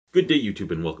Good day,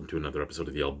 YouTube, and welcome to another episode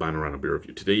of the Albino Rhino Beer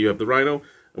Review. Today you have the Rhino,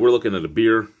 and we're looking at a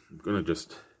beer. I'm going to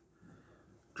just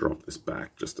drop this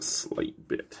back just a slight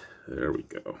bit. There we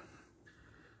go.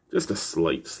 Just a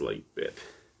slight bit.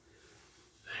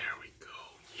 There we go.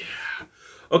 Yeah.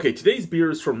 Okay, today's beer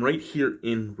is from right here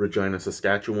in Regina,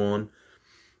 Saskatchewan.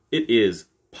 It is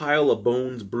Pile of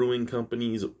Bones Brewing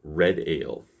Company's Red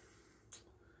Ale.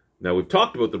 Now, we've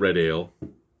talked about the Red Ale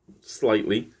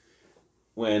slightly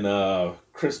when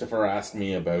Christopher asked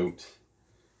me about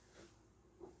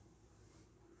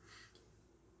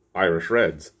Irish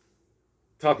Reds.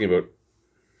 Talking about,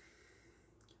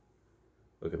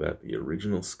 look at that, the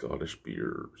original Scottish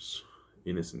beers.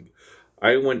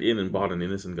 I went in and bought an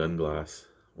Innocent Gun glass.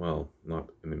 Well, not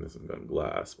an Innocent Gun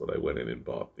glass, but I went in and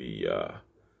bought the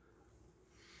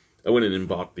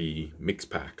mix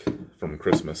pack from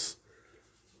Christmas.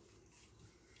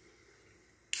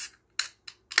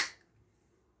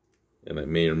 And I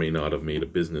may or may not have made a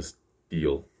business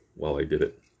deal while I did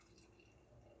it,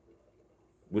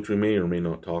 which we may or may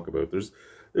not talk about. There's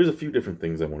a few different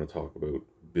things I want to talk about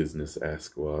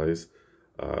business-esque wise.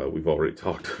 We've already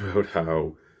talked about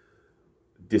how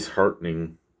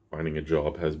disheartening finding a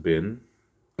job has been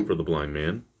for the blind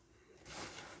man.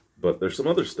 But there's some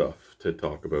other stuff to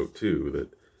talk about too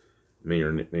that may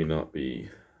or may not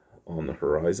be on the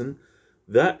horizon.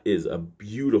 That is a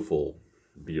beautiful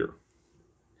beer.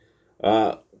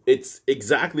 It's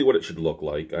exactly what it should look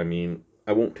like. I mean,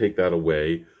 I won't take that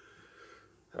away.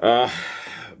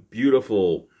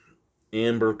 Beautiful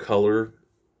amber color,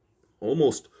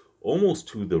 almost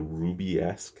to the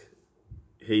ruby-esque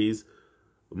haze.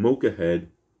 Mocha head,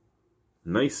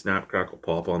 nice snap crackle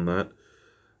pop on that.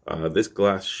 This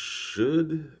glass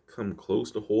should come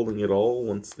close to holding it all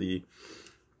once the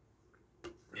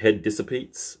head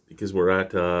dissipates, because we're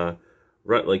at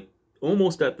like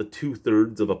almost at the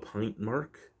 2/3 of a pint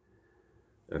mark.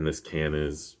 And this can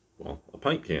is, well, a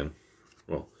pint can.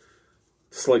 Well,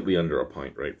 slightly under a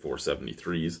pint, right?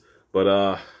 473s.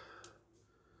 But,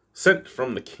 scent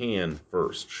from the can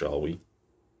first, shall we?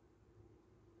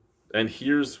 And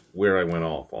here's where I went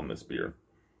off on this beer.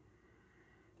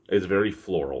 It's very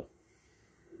floral.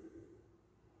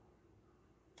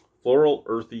 Floral,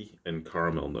 earthy, and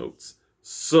caramel notes.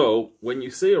 So, when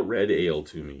you say a red ale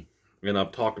to me, and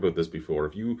I've talked about this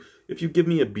before, if you give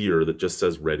me a beer that just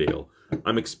says red ale,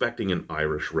 I'm expecting an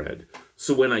Irish red.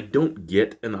 So when I don't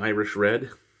get an Irish red,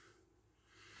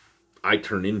 I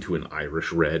turn into an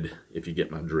Irish red, if you get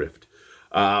my drift.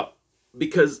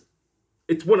 Because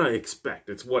it's what I expect.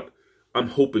 It's what I'm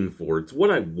hoping for. It's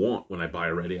what I want when I buy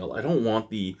a red ale. I don't want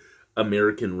the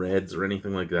American reds or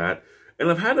anything like that. And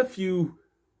I've had a few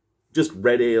just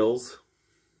red ales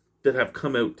that have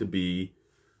come out to be,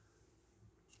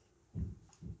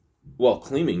 well,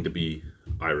 claiming to be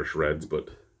Irish Reds, but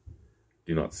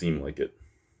do not seem like it.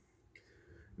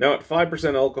 Now, at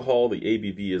 5% alcohol, the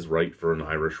ABV is right for an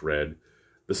Irish Red.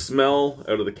 The smell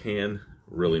out of the can,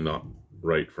 really not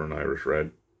right for an Irish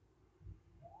Red.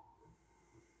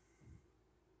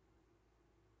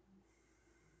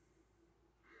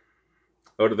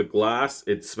 Out of the glass,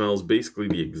 it smells basically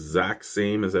the exact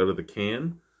same as out of the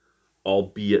can,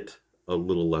 albeit a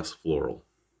little less floral.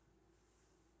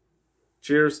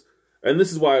 Cheers. And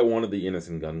this is why I wanted the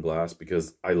Innocent Gun glass,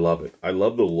 because I love it. I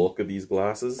love the look of these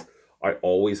glasses. I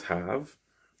always have.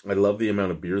 I love the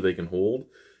amount of beer they can hold.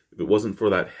 If it wasn't for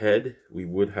that head, we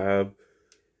would have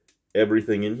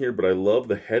everything in here. But I love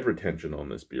the head retention on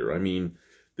this beer. I mean,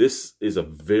 this is a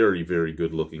very, very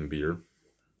good looking beer,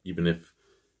 even if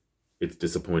it's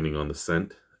disappointing on the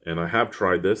scent. And I have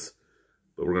tried this,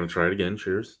 but we're going to try it again.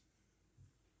 Cheers.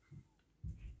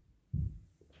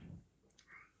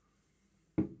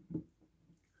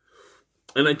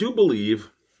 And I do believe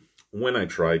when I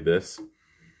tried this,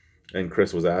 and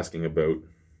Chris was asking about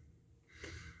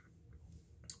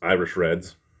Irish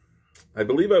Reds, I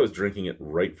believe I was drinking it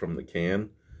right from the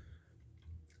can.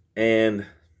 And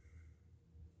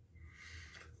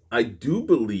I do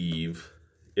believe,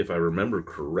 if I remember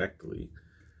correctly,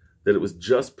 that it was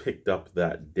just picked up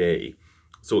that day.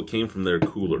 So it came from their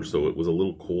cooler, so it was a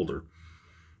little colder.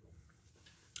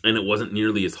 And it wasn't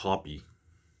nearly as hoppy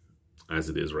as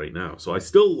it is right now. So I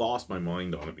still lost my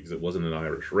mind on it because it wasn't an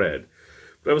Irish Red.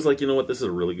 But I was like, you know what, this is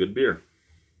a really good beer.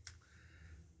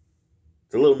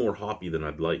 It's a little more hoppy than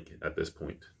I'd like at this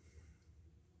point.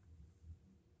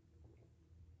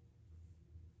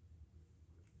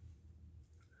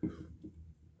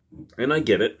 And I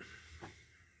get it.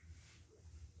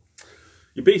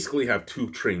 You basically have two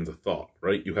trains of thought,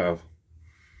 right? You have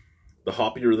the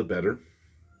hoppier the better,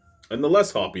 and the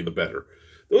less hoppy the better.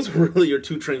 Those are really your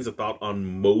two trains of thought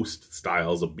on most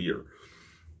styles of beer.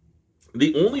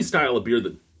 The only style of beer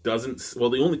that doesn't, well,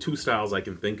 the only two styles I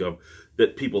can think of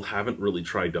that people haven't really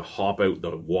tried to hop out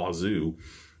the wazoo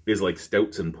is like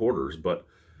stouts and porters, but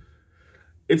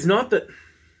it's not that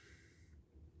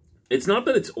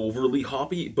it's overly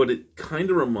hoppy, but it kind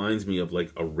of reminds me of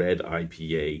like a red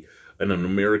IPA, and an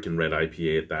American red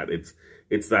IPA at that.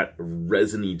 It's that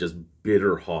resiny, just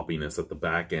bitter hoppiness at the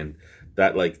back end,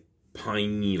 that like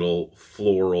pine needle,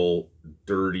 floral,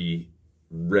 dirty,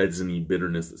 resiny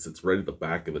bitterness that sits right at the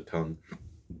back of the tongue.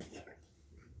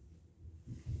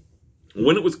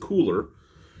 When it was cooler,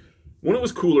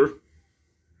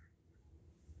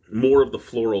 more of the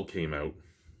floral came out.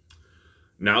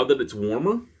 Now that it's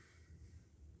warmer,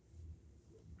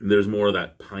 there's more of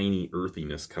that piney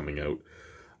earthiness coming out.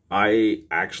 I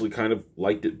actually kind of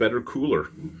liked it better cooler.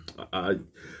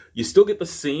 You still get the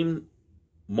same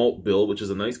malt bill, which is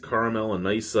a nice caramel,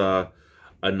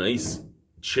 a nice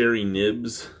cherry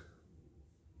nibs,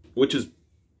 which is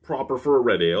proper for a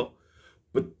red ale,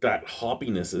 but that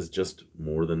hoppiness is just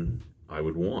more than I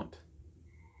would want.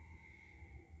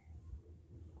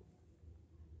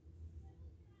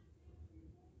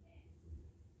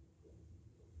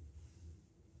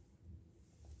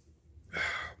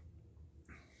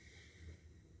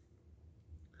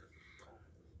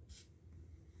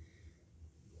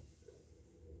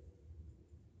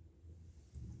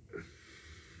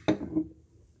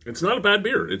 It's not a bad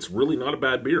beer. It's really not a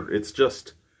bad beer. It's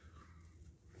just,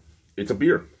 it's a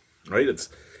beer, right? It's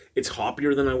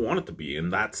hoppier than I want it to be,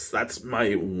 and that's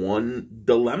my one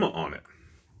dilemma on it.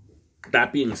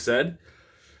 That being said,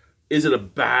 is it a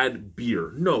bad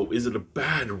beer? No. Is it a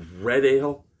bad red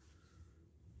ale?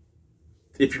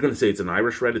 If you're going to say it's an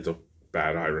Irish red, it's a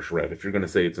bad Irish red. If you're going to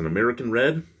say it's an American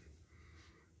red,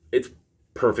 it's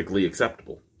perfectly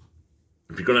acceptable.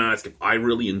 If you're going to ask if I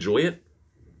really enjoy it,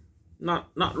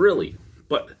 not really,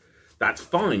 but that's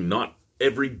fine. Not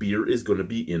every beer is going to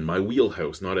be in my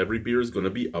wheelhouse. Not every beer is going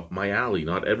to be up my alley.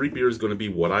 Not every beer is going to be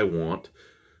what I want.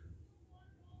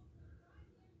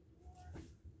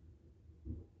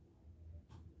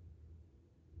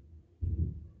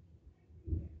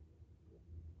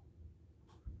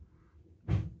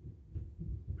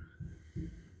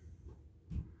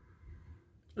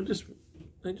 I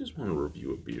just want to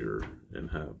review a beer and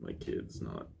have my kids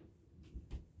not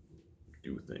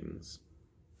do things.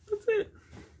 That's it.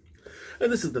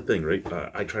 And this is the thing, right?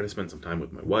 I try to spend some time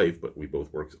with my wife, but we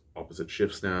both work opposite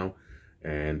shifts now,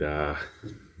 and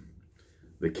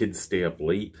the kids stay up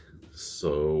late,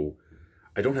 so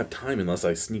I don't have time unless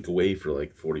I sneak away for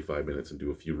like 45 minutes and do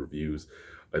a few reviews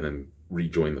and then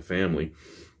rejoin the family.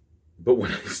 But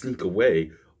when I sneak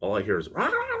away, all I hear is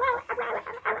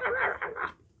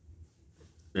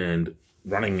and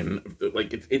running, and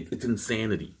like it's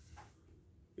insanity.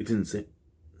 It's insane.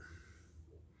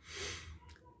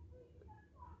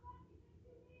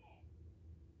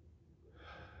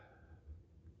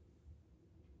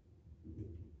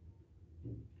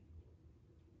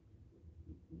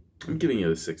 I'm giving it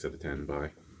a 6 out of 10.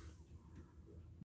 Bye.